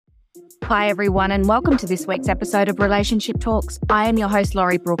Hi, everyone, and welcome to this week's episode of Relationship Talks. I am your host,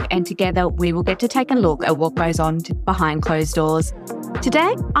 Lorrie, Brook, and together we will get to take a look at what goes on behind closed doors.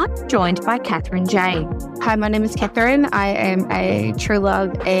 Today, I'm joined by Kathryn J. Hi, my name is Kathryn. I am a true love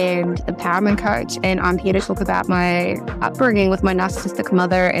and empowerment coach, and I'm here to talk about my upbringing with my narcissistic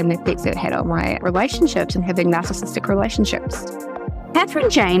mother and the effects it had on my relationships and having narcissistic relationships.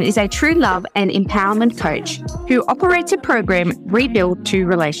 Kathryn Jane is a true love and empowerment coach who operates a program, Rebuild to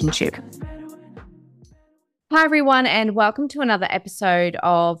Relationship. Hi, everyone, and welcome to another episode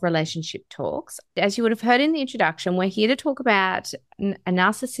of Relationship Talks. As you would have heard in the introduction, we're here to talk about a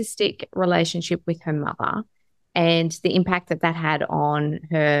narcissistic relationship with her mother and the impact that that had on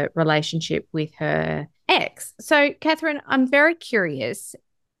her relationship with her ex. So, Kathryn, I'm very curious.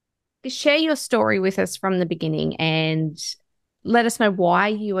 Share your story with us from the beginning and let us know why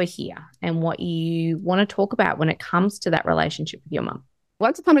you are here and what you want to talk about when it comes to that relationship with your mum.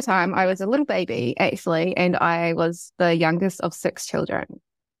 Once upon a time, I was a little baby, actually, and I was the youngest of 6 children.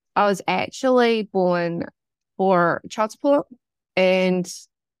 I was actually born for child support and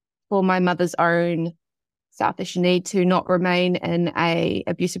for my mother's own selfish need to not remain in an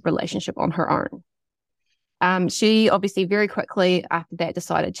abusive relationship on her own. She obviously very quickly after that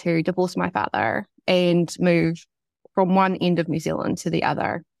decided to divorce my father and move from one end of New Zealand to the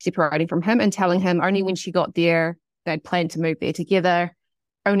other, separating from him and telling him only when she got there, they'd planned to move there together.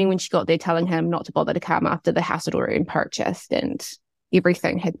 Only when she got there, telling him not to bother to come after the house had already been purchased and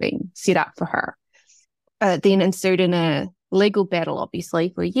everything had been set up for her. Then ensued in a legal battle,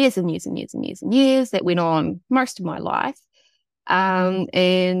 obviously, for years and years and years and years and years that went on most of my life.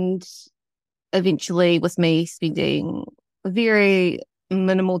 And eventually with me spending very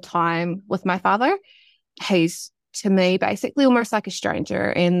minimal time with my father, he's to me basically almost like a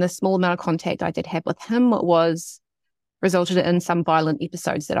stranger. And the small amount of contact I did have with him resulted in some violent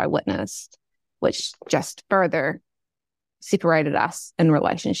episodes that I witnessed, which just further separated us in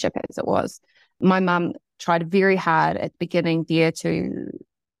relationship as it was. My mum tried very hard at the beginning there to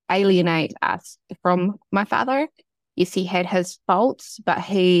alienate us from my father. Yes, he had his faults, but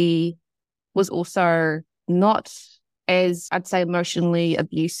he was also not as, I'd say, emotionally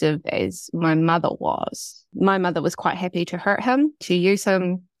abusive as my mother was. My mother was quite happy to hurt him, to use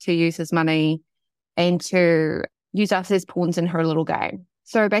his money, and to use us as pawns in her little game.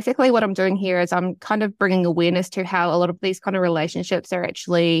 So basically what I'm doing here is I'm kind of bringing awareness to how a lot of these kind of relationships are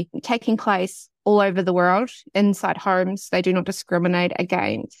actually taking place all over the world, inside homes. They do not discriminate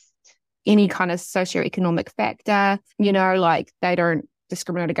against any kind of socioeconomic factor, like they don't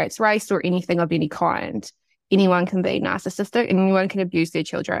discriminate against race or anything of any kind. Anyone can be narcissistic and anyone can abuse their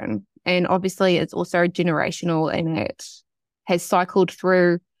children. And obviously it's also generational and it has cycled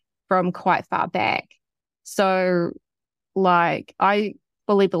through from quite far back. So, I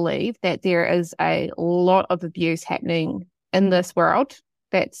fully believe that there is a lot of abuse happening in this world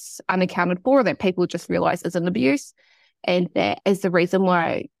that's unaccounted for, that people just realize isn't abuse. And that is the reason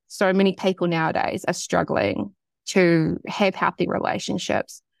why so many people nowadays are struggling to have healthy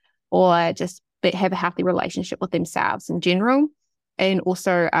relationships or just have a healthy relationship with themselves in general, and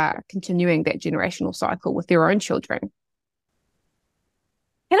also continuing that generational cycle with their own children.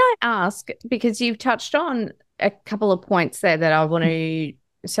 Can I ask, because you've touched on a couple of points there that I want to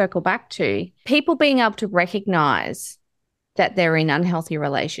circle back to, people being able to recognize that they're in unhealthy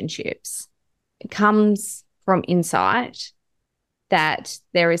relationships, it comes from insight that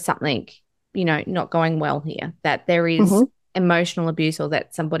there is something, not going well here, that there is emotional abuse or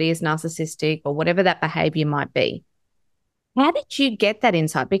that somebody is narcissistic or whatever that behavior might be. How did you get that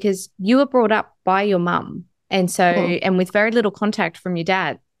insight? Because you were brought up by your mum. And so, and with very little contact from your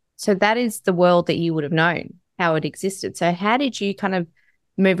dad. So that is the world that you would have known, how it existed. So how did you kind of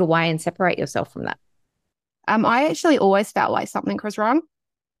move away and separate yourself from that? I actually always felt like something was wrong.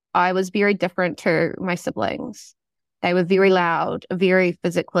 I was very different to my siblings. They were very loud, very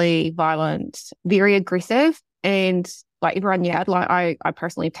physically violent, very aggressive. And everyone yelled. I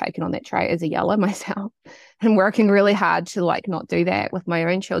personally have taken on that trait as a yeller myself and working really hard to not do that with my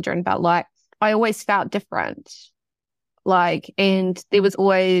own children. But I always felt different. And there was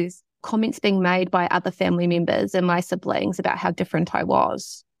always comments being made by other family members and my siblings about how different I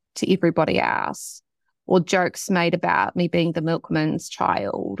was to everybody else, or jokes made about me being the milkman's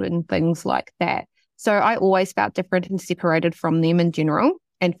child and things like that. So I always felt different and separated from them in general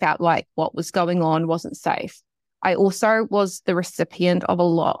and felt like what was going on wasn't safe. I also was the recipient of a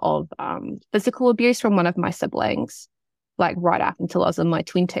lot of physical abuse from one of my siblings, right up until I was in my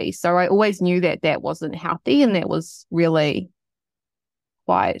 20s. So I always knew that that wasn't healthy and that was really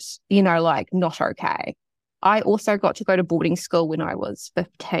quite, not okay. I also got to go to boarding school when I was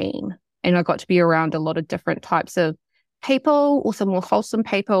 15, and I got to be around a lot of different types of people, also more wholesome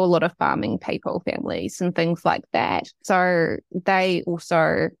people, a lot of farming people, families, and things like that. So they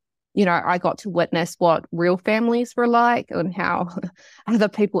also, I got to witness what real families were like and how other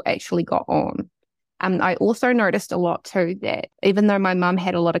people actually got on. I also noticed a lot too that even though my mum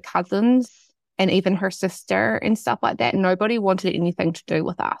had a lot of cousins and even her sister and stuff like that, nobody wanted anything to do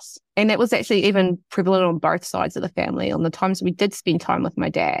with us. And that was actually even prevalent on both sides of the family. On the times we did spend time with my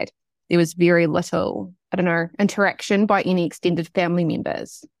dad, there was very little, interaction by any extended family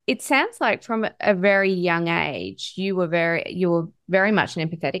members. It sounds like from a very young age, you were very much an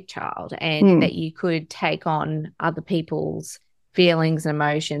empathetic child, and that you could take on other people's feelings and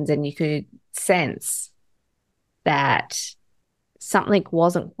emotions, and you could sense that something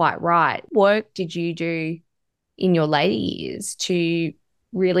wasn't quite right. What work did you do in your later years to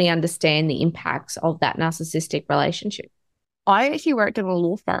really understand the impacts of that narcissistic relationship? I actually worked in a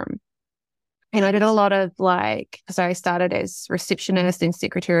law firm. And I did a lot of so I started as receptionist, then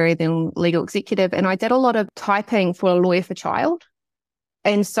secretary, then legal executive. And I did a lot of typing for a lawyer for child.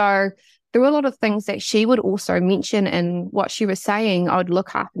 And so there were a lot of things that she would also mention in what she was saying, I would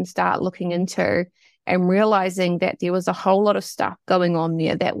look up and start looking into and realizing that there was a whole lot of stuff going on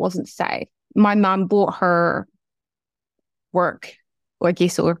there that wasn't safe. My mum brought her work, or I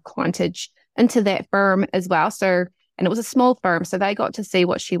guess, or clientage into that firm as well. And it was a small firm, so they got to see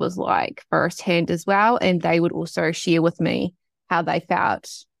what she was like firsthand as well. And they would also share with me how they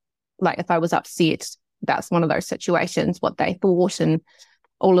felt, like if I was upset about one of those situations, what they thought and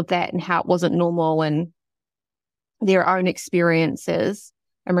all of that, and how it wasn't normal and their own experiences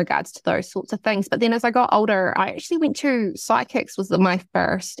in regards to those sorts of things. But then as I got older, I actually went to psychics was my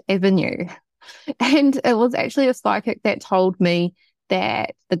first avenue. And it was actually a psychic that told me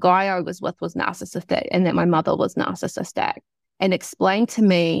that the guy I was with was narcissistic and that my mother was narcissistic, and explained to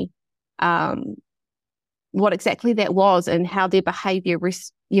me what exactly that was and how their behavior,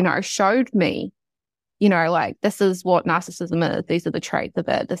 showed me, this is what narcissism is. These are the traits of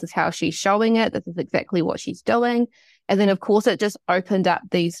it. This is how she's showing it. This is exactly what she's doing. And then, of course, it just opened up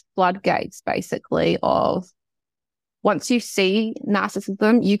these floodgates, basically, of once you see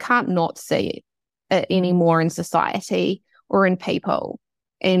narcissism, you can't not see it anymore in society or in people.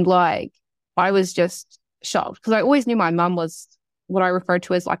 And I was just shocked because I always knew my mum was what I referred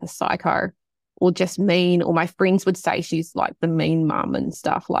to as like a psycho or just mean, or my friends would say she's like the mean mum and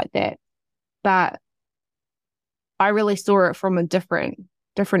stuff like that. But I really saw it from a different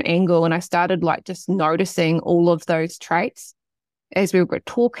angle, and I started just noticing all of those traits as we were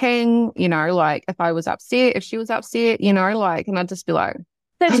talking, if I was upset, if she was upset, and I'd just be like.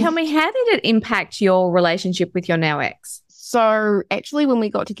 So tell me, how did it impact your relationship with your now ex? So actually, when we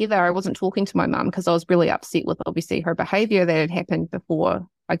got together, I wasn't talking to my mum because I was really upset with obviously her behavior that had happened before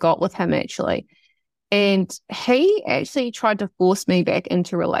I got with him actually. And he actually tried to force me back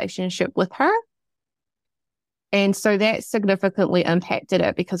into relationship with her. And so that significantly impacted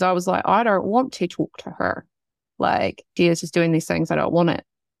it because I was like, I don't want to talk to her. She is just doing these things. I don't want it.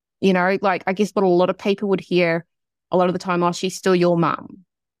 I guess what a lot of people would hear a lot of the time, oh, she's still your mum.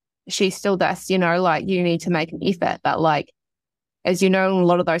 She's still this, you need to make an effort. But as you know, in a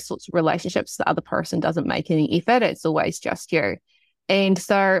lot of those sorts of relationships, the other person doesn't make any effort. It's always just you. And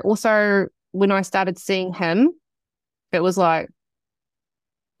so also when I started seeing him, it was like,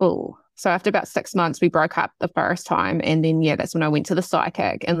 oh. So after about 6 months, we broke up the first time. And then, that's when I went to the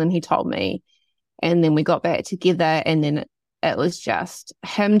psychic. And then he told me. And then we got back together. And then it was just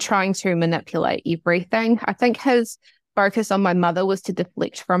him trying to manipulate everything. I think his focus on my mother was to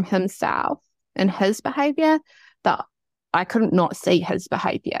deflect from himself and his behavior, but I couldn't not see his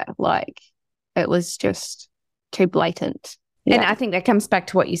behavior. It was just too blatant. Yeah. And I think that comes back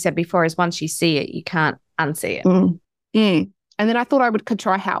to what you said before, is once you see it, you can't unsee it. And then I thought I could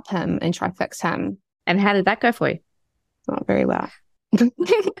try help him and try fix him. And how did that go for you? Not very well.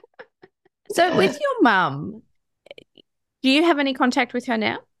 So with your mum, do you have any contact with her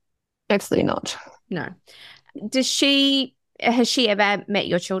now? Absolutely not. No. Has she ever met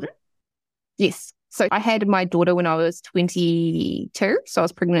your children? Yes. So I had my daughter when I was 22. So I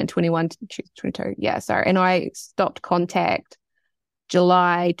was pregnant at 21, she was 22. Yeah, sorry. And I stopped contact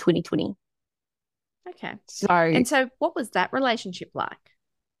July 2020. Okay. So what was that relationship like?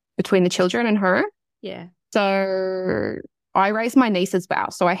 Between the children and her? Yeah. So I raised my niece as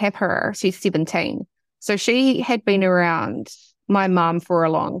well. So I have her. She's 17. So she had been around my mum for a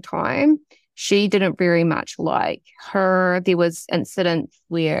long time. She didn't very much like her. There was incidents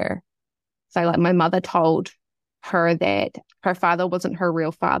where, my mother told her that her father wasn't her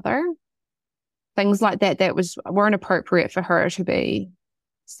real father. things like that weren't appropriate for her to be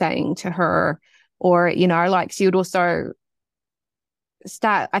saying to her. Or, you know, like she would also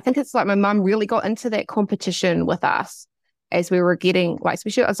I think it's like my mum really got into that competition with us as we were getting, like,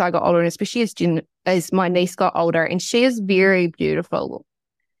 especially as I got older, and especially as my niece got older, and she is very beautiful.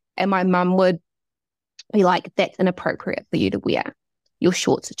 And my mum would be like, that's inappropriate for you to wear. Your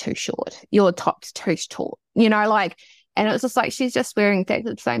shorts are too short. Your top's too short. You know, like, and it was just like, she's just wearing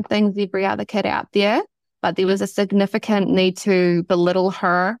exactly the same things every other kid out there. But there was a significant need to belittle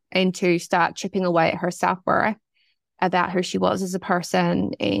her and to start chipping away at her self-worth about who she was as a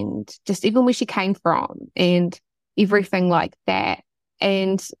person, and just even where she came from and everything like that.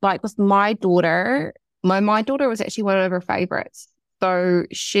 And like with my daughter, my daughter was actually one of her favorites. So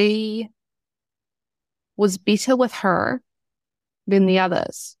she was better with her than the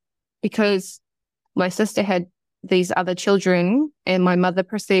others because my sister had these other children and my mother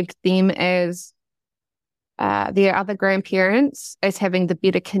perceived them as their other grandparents as having the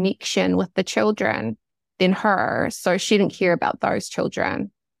better connection with the children than her. So she didn't care about those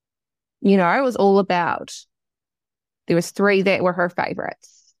children. You know, it was all about, there was 3 that were her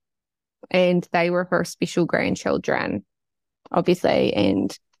favorites and they were her special grandchildren, obviously.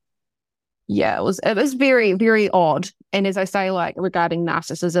 And yeah, it was very, very odd. And as I say, like regarding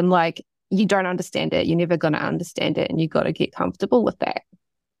narcissism, like you don't understand it. You're never going to understand it. And you got to get comfortable with that.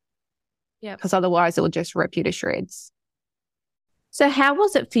 Yeah. Because otherwise it will just rip you to shreds. So how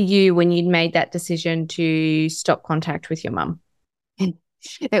was it for you when you'd made that decision to stop contact with your mum?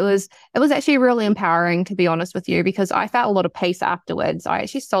 It was actually really empowering, to be honest with you, because I felt a lot of peace afterwards. I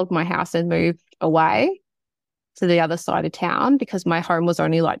actually sold my house and moved away to the other side of town because my home was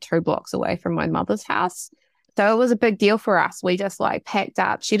only like 2 blocks away from my mother's house. So it was a big deal for us. We just like packed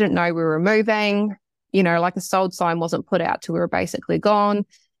up. She didn't know we were moving, you know, like a sold sign wasn't put out till we were basically gone.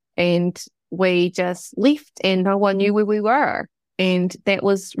 And we just left and no one knew where we were. And that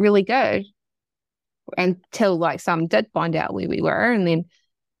was really good until like some did find out where we were. And then,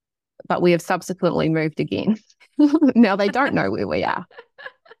 but we have subsequently moved again. Now they don't know where we are.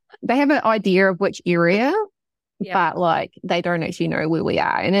 They have an idea of which area, but like they don't actually know where we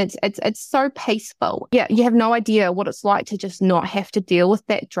are. And it's so peaceful. Yeah, you have no idea what it's like to just not have to deal with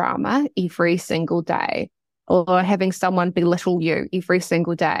that drama every single day or having someone belittle you every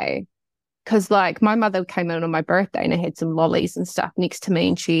single day. Because like my mother came in on my birthday and I had some lollies and stuff next to me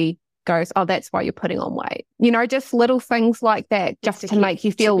and she goes, oh, that's why you're putting on weight. You know, just little things like that just to make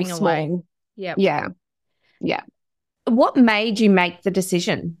you feel small. Yeah. Yeah. Yeah. What made you make the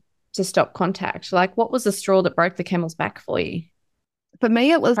decision to stop contact? Like what was the straw that broke the camel's back for you? For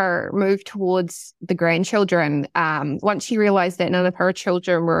me, it was her move towards the grandchildren. Once she realized that none of her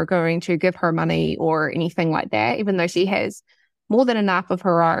children were going to give her money or anything like that, even though she has more than enough of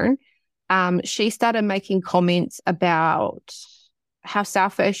her own, she started making comments about how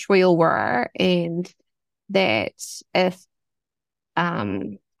selfish we all were and that if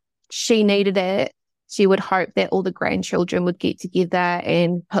she needed it, she would hope that all the grandchildren would get together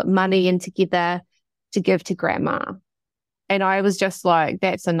and put money in together to give to grandma. And I was just like,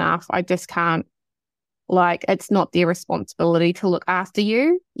 that's enough. I just can't, like, it's not their responsibility to look after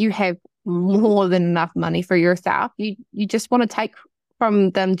you. You have more than enough money for yourself. You just want to take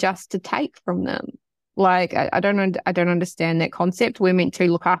from them just to take from them. Like, I don't understand that concept. We're meant to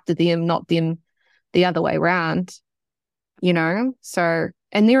look after them, not them the other way around, you know? So,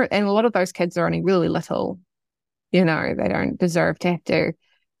 and a lot of those kids are only really little, you know, they don't deserve to have to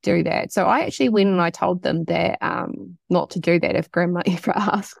do that. So I actually went and I told them that not to do that if grandma ever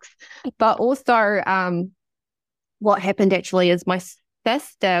asks. But also what happened actually is my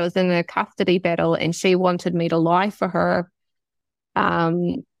sister was in a custody battle and she wanted me to lie for her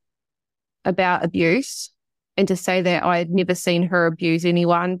about abuse and to say that I had never seen her abuse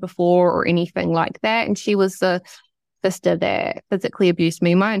anyone before or anything like that. And she was the sister that physically abused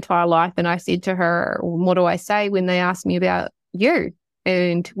me my entire life. And I said to her, what do I say when they ask me about you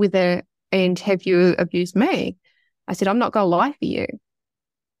and have you abused me? I said, I'm not going to lie for you.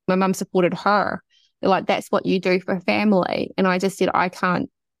 My mum supported her. They're like, that's what you do for family. And I just said, I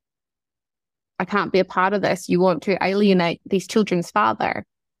can't be a part of this. You want to alienate these children's father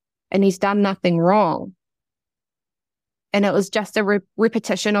and he's done nothing wrong. And it was just a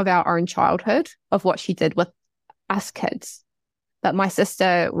repetition of our own childhood of what she did with us kids. But my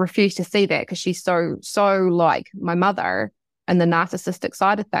sister refused to see that because she's so like my mother and the narcissistic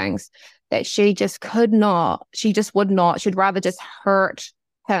side of things that she just would not, she'd rather just hurt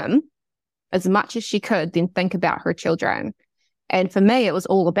him as much as she could than think about her children. And for me, it was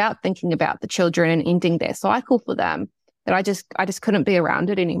all about thinking about the children and ending their cycle for them, that I just couldn't be around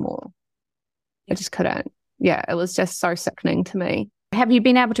it anymore. I just couldn't. Yeah, it was just so sickening to me. Have you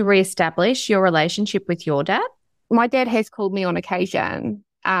been able to reestablish your relationship with your dad? My dad has called me on occasion.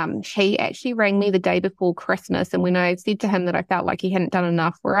 He actually rang me the day before Christmas, and when I said to him that I felt like he hadn't done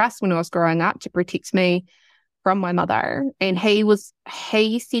enough for us when I was growing up to protect me from my mother, and he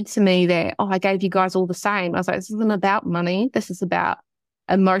said to me that, oh, I gave you guys all the same. I was like, this isn't about money. This is about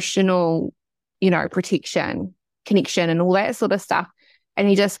emotional, protection, connection, and all that sort of stuff. And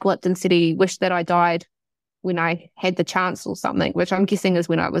he just flipped and said he wished that I died when I had the chance or something, which I'm guessing is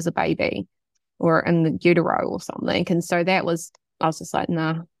when I was a baby or in the utero or something. And so I was just like,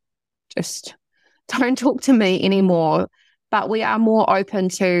 nah, just don't talk to me anymore. But we are more open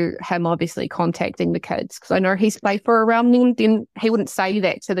to him obviously contacting the kids, because I know he's playful around them. Then he wouldn't say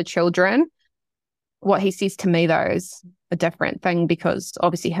that to the children. What he says to me, though, is a different thing, because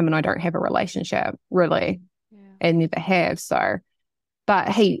obviously him and I don't have a relationship, really, and never have. So, but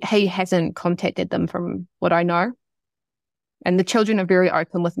he hasn't contacted them from what I know. And the children are very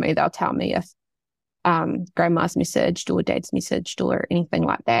open with me. They'll tell me if grandma's messaged or dad's messaged or anything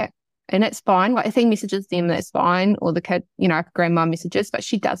like that. And it's fine. Like if he messages them, that's fine. Or the kid, if grandma messages, but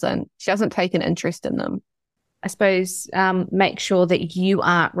she doesn't take an interest in them. I suppose make sure that you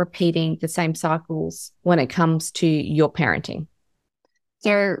aren't repeating the same cycles when it comes to your parenting.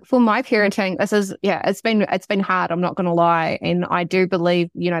 So for my parenting, it's been hard. I'm not going to lie. And I do believe,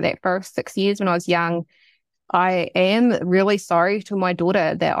 that first 6 years when I was young, I am really sorry to my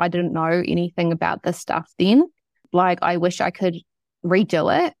daughter that I didn't know anything about this stuff then. Like, I wish I could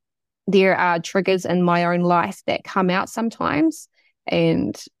redo it. There are triggers in my own life that come out sometimes,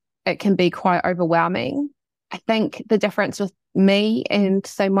 and it can be quite overwhelming. I think the difference with me and,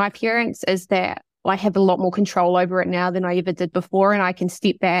 say, my parents is that I have a lot more control over it now than I ever did before, and I can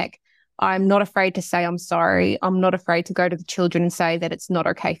step back. I'm not afraid to say I'm sorry. I'm not afraid to go to the children and say that it's not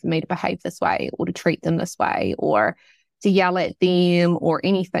okay for me to behave this way or to treat them this way or to yell at them or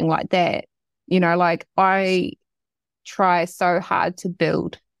anything like that. I try so hard to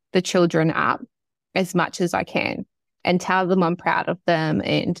build the children up as much as I can and tell them I'm proud of them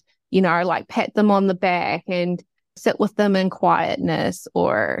and, pat them on the back and sit with them in quietness,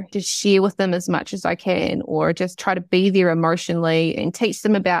 or just share with them as much as I can, or just try to be there emotionally and teach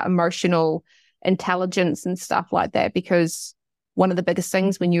them about emotional intelligence and stuff like that. Because one of the biggest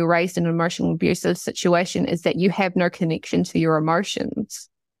things when you're raised in an emotional abusive situation is that you have no connection to your emotions.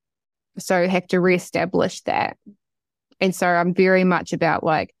 So you have to reestablish that. And so I'm very much about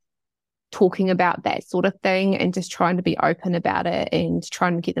talking about that sort of thing and just trying to be open about it and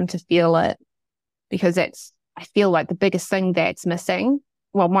trying to get them to feel it, because I feel like the biggest thing that's missing.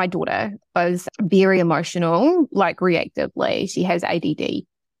 Well, my daughter is very emotional, reactively. She has ADD.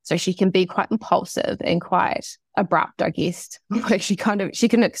 So she can be quite impulsive and quite abrupt, I guess. She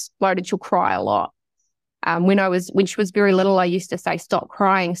can explode and she'll cry a lot. When she was very little, I used to say, stop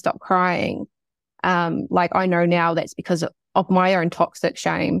crying, stop crying. I know now that's because of my own toxic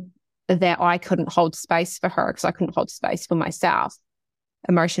shame that I couldn't hold space for her, because I couldn't hold space for myself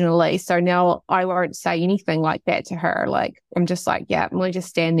emotionally. So now I won't say anything like that to her. I'm just yeah, I'm going to just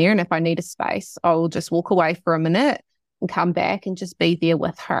stand there, and if I need a space, I'll just walk away for a minute and come back and just be there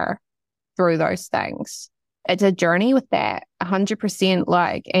with her through those things. It's a journey with that,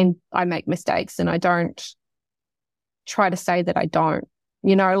 100%. And I make mistakes, and I don't try to say that I don't,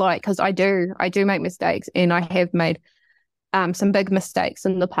 because I do make mistakes, and I have made some big mistakes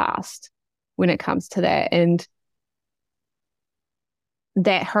in the past when it comes to that. And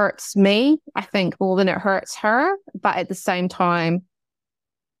that hurts me, I think, more than it hurts her. But at the same time,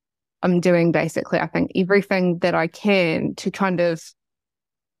 I'm doing basically, I think, everything that I can to kind of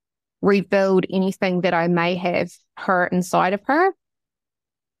rebuild anything that I may have hurt inside of her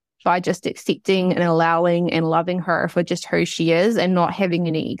by just accepting and allowing and loving her for just who she is, and not having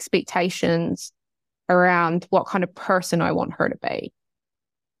any expectations around what kind of person I want her to be.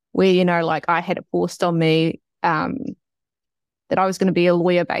 Where, I had it forced on me that I was going to be a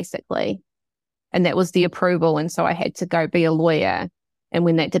lawyer, basically. And that was the approval. And so I had to go be a lawyer. And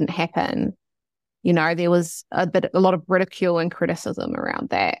when that didn't happen, there was a lot of ridicule and criticism around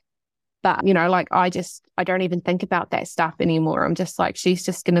that. But, I don't even think about that stuff anymore. I'm just she's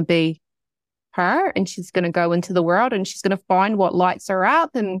just going to be her, and she's going to go into the world, and she's going to find what lights her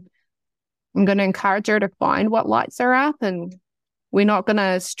up, and I'm going to encourage her to find what lights her up, and we're not going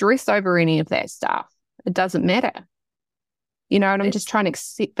to stress over any of that stuff. It doesn't matter. And I'm just trying to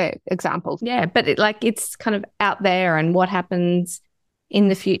accept that example. Yeah, but it's kind of out there, and what happens in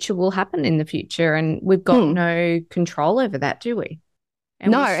the future will happen in the future, and we've got no control over that, do we?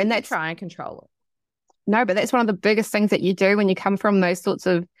 And no, we and that's try and control it. No, but that's one of the biggest things that you do when you come from those sorts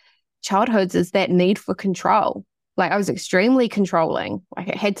of childhoods is that need for control. Like I was extremely controlling. Like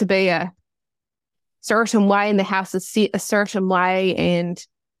it had to be a certain way and the house is set a certain way, and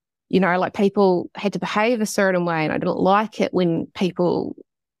like people had to behave a certain way, and I didn't like it when people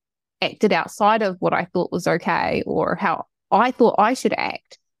acted outside of what I thought was okay or how I thought I should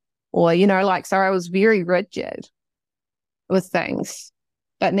act, or so I was very rigid with things.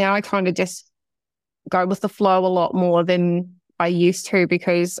 But now I kind of just go with the flow a lot more than I used to,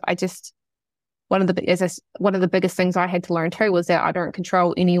 because I just one of the biggest things I had to learn too was that I don't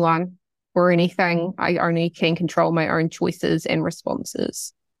control anyone or anything. I only can control my own choices and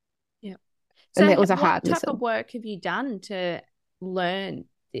responses. Yeah. So and that was a what hard type lesson. of work have you done to learn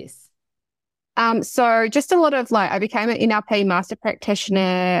this? So just a lot of I became an NLP master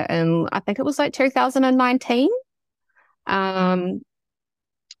practitioner, and I think it was 2019.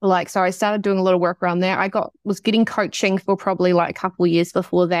 So I started doing a lot of work around that. Was getting coaching for probably a couple of years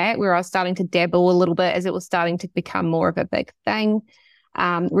before that, where I was starting to dabble a little bit as it was starting to become more of a big thing.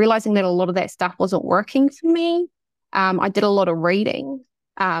 Realizing that a lot of that stuff wasn't working for me. I did a lot of reading.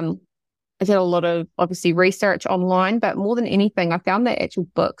 I did a lot of, obviously, research online, but more than anything, I found that actual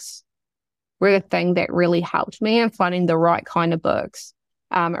books were the thing that really helped me, and finding the right kind of books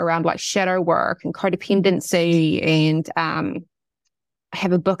around shadow work and codependency. And I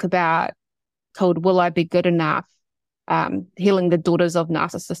have a book called Will I Be Good Enough? Healing the daughters of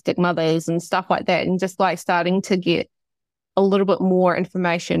narcissistic mothers and stuff like that. And just starting to get a little bit more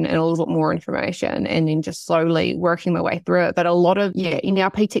information and a little bit more information, and then just slowly working my way through it. But a lot of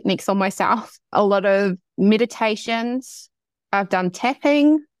NLP techniques on myself, a lot of meditations. I've done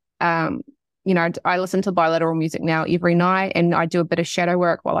tapping. I listen to bilateral music now every night, and I do a bit of shadow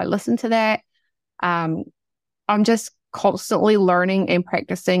work while I listen to that. I'm just constantly learning and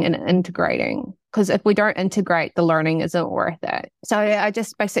practicing and integrating, because if we don't integrate, the learning isn't worth it. So I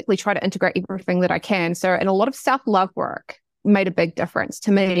just basically try to integrate everything that I can. So, and a lot of self-love work made a big difference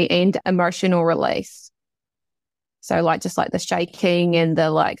to me, and emotional release. So just the shaking and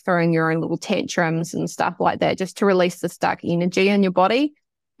the throwing your own little tantrums and stuff like that, just to release the stuck energy in your body.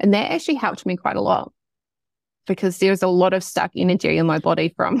 And that actually helped me quite a lot, because there's a lot of stuck energy in my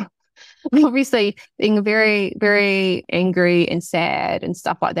body from obviously being very, very angry and sad and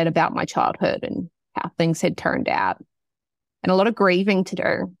stuff like that about my childhood and how things had turned out, and a lot of grieving to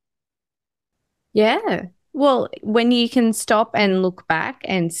do. Yeah. Well, when you can stop and look back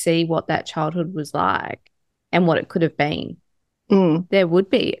and see what that childhood was like and what it could have been, there would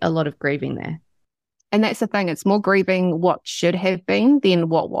be a lot of grieving there. And that's the thing. It's more grieving what should have been than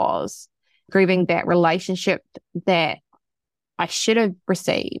what was. Grieving that relationship that I should have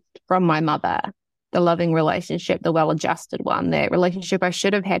received from my mother, the loving relationship, the well-adjusted one, that relationship I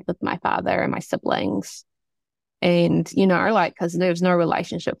should have had with my father and my siblings. And, because there was no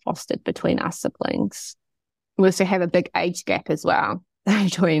relationship fostered between us siblings. We also have a big age gap as well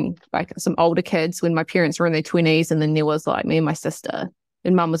between some older kids when my parents were in their 20s, and then there was me and my sister,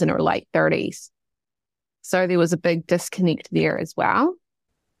 and mum was in her late 30s. So there was a big disconnect there as well.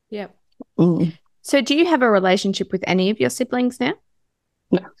 Yep. So do you have a relationship with any of your siblings now?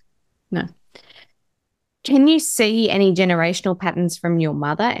 No. Can you see any generational patterns from your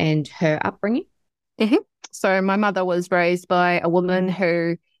mother and her upbringing? Mm-hmm. So my mother was raised by a woman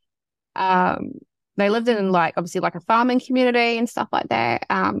who they lived in obviously a farming community and stuff like that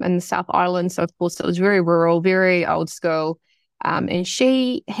in the South Island. So of course it was very rural, very old school. And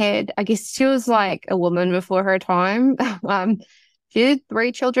she had, I guess she was a woman before her time. She had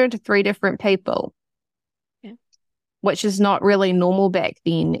 3 children to 3 different people, which is not really normal back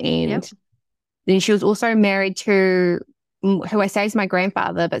then. And then she was also married to who I say is my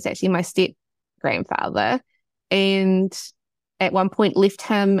grandfather, but it's actually my step-grandfather. And at one point left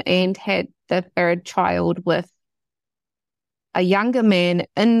him and had the 3rd child with a younger man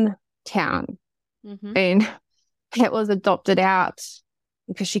in town. Mm-hmm. And it was adopted out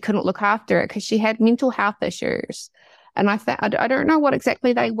because she couldn't look after it, because she had mental health issues. And I don't know what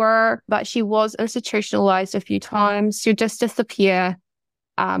exactly they were, but she was institutionalized a few times. She'd just disappear.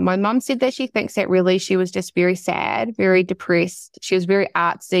 My mum said that she thinks that really she was just very sad, very depressed. She was very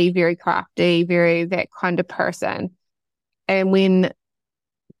artsy, very crafty, very that kind of person. And when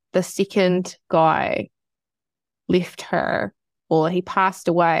the 2nd guy left her, or he passed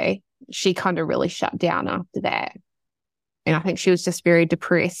away, she kind of really shut down after that. And I think she was just very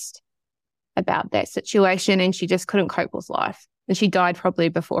depressed about that situation, and she just couldn't cope with life. And she died probably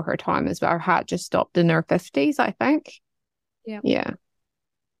before her time as well. Her heart just stopped in her 50s, I think. Yeah.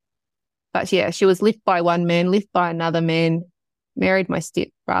 But she was left by one man, left by another man, married my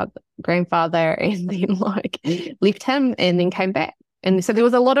grandfather, and then left him, and then came back. And so there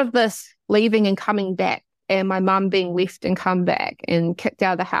was a lot of this leaving and coming back, and my mum being left and come back and kicked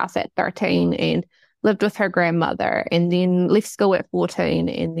out of the house at 13 and lived with her grandmother and then left school at 14.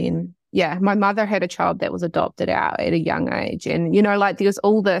 And then, yeah, my mother had a child that was adopted out at a young age. And, you know, like there was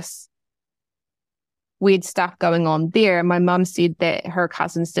all this weird stuff going on there. My mum said that her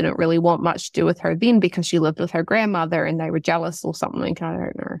cousins didn't really want much to do with her then because she lived with her grandmother and they were jealous or something. I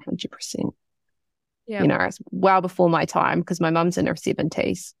don't know, 100%. Yeah. You know, it's well before my time because my mum's in her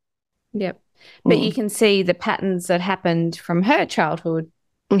 70s. Yep. But you can see the patterns that happened from her childhood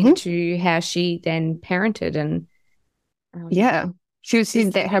into how she then parented. And yeah, she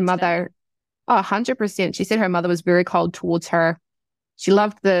said that her mother, 100%. She said her mother was very cold towards her. She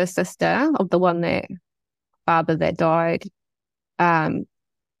loved the sister of the one that father that died,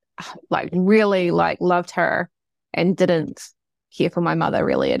 like really like loved her and didn't care for my mother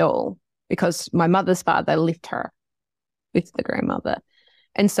really at all because my mother's father left her with the grandmother.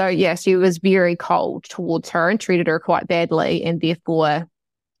 And so, yeah, she was very cold towards her and treated her quite badly. And therefore,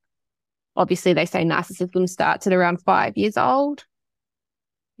 obviously, they say narcissism starts at around 5 years old.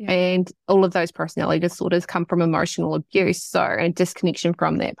 Yeah. And all of those personality disorders come from emotional abuse. So, and disconnection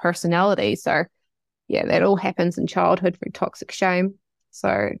from that personality. So, yeah, that all happens in childhood through toxic shame.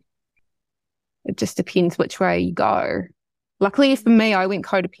 So, it just depends which way you go. Luckily for me, I went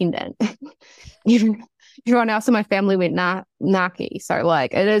codependent. Everyone else in my family went narky. So,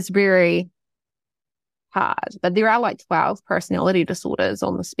 like, it is very hard. But there are like 12 personality disorders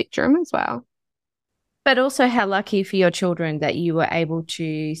on the spectrum as well. But also how lucky for your children that you were able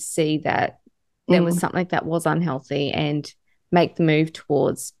to see that there was something that was unhealthy and make the move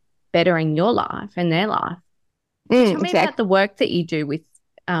towards bettering your life and their life. Tell me about the work that you do with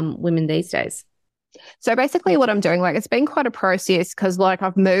women these days. So basically what I'm doing, like it's been quite a process because like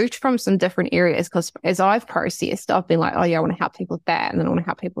I've moved from some different areas because as I've processed, I've been like, oh yeah, I want to help people with that and then I want to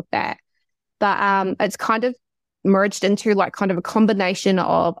help people with that. But it's kind of merged into like kind of a combination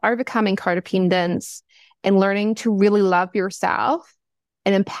of overcoming codependence and learning to really love yourself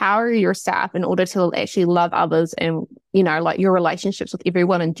and empower yourself in order to actually love others and, you know, like your relationships with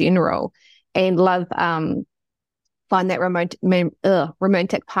everyone in general and love, find that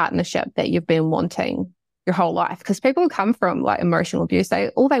romantic partnership that you've been wanting your whole life. Because people come from like emotional abuse,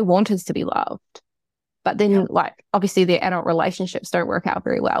 all they want is to be loved. But then like obviously their adult relationships don't work out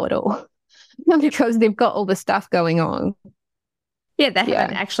very well at all because they've got all this stuff going on. Yeah, they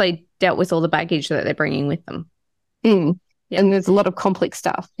haven't actually dealt with all the baggage that they're bringing with them. And there's a lot of complex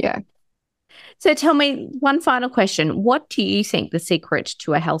stuff. Yeah. So tell me one final question. What do you think the secret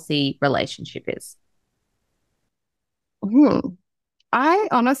to a healthy relationship is? I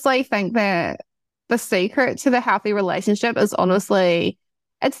honestly think that the secret to the healthy relationship is honestly,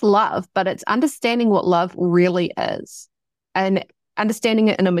 it's love, but it's understanding what love really is and understanding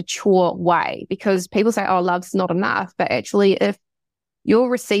it in a mature way because people say, oh, love's not enough. But actually, if you're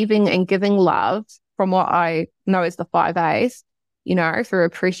receiving and giving love from what I know as the 5 A's, you know, through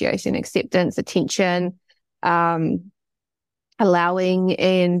appreciation, acceptance, attention, allowing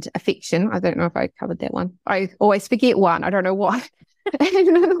and affection. I don't know if I covered that one. I always forget one. I don't know why.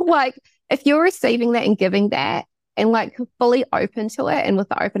 Like if you're receiving that and giving that and like fully open to it and with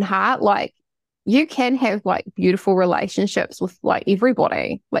the open heart, like you can have like beautiful relationships with like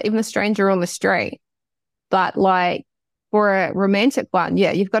everybody, like even a stranger on the street. But like for a romantic one,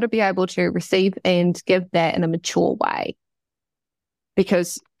 yeah, you've got to be able to receive and give that in a mature way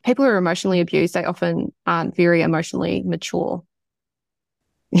because people who are emotionally abused, they often aren't very emotionally mature.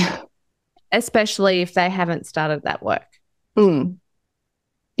 Yeah. Especially if they haven't started that work.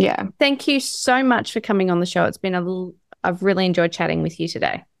 Yeah. Thank you so much for coming on the show. It's been I've really enjoyed chatting with you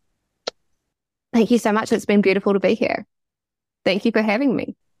today. Thank you so much. It's been beautiful to be here. Thank you for having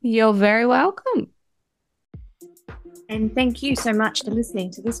me. You're very welcome. And thank you so much for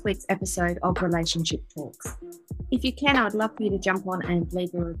listening to this week's episode of Relationship Talks. If you can, I'd love for you to jump on and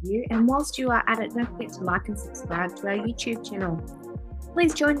leave a review. And whilst you are at it, don't forget to like and subscribe to our YouTube channel.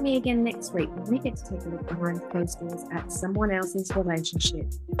 Please join me again next week when we get to take a look behind closed doors at someone else's relationship.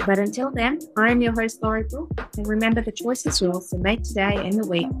 But until then, I am your host, Lorrie Brook, and remember the choice is yours, so make today and the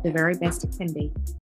week the very best it can be.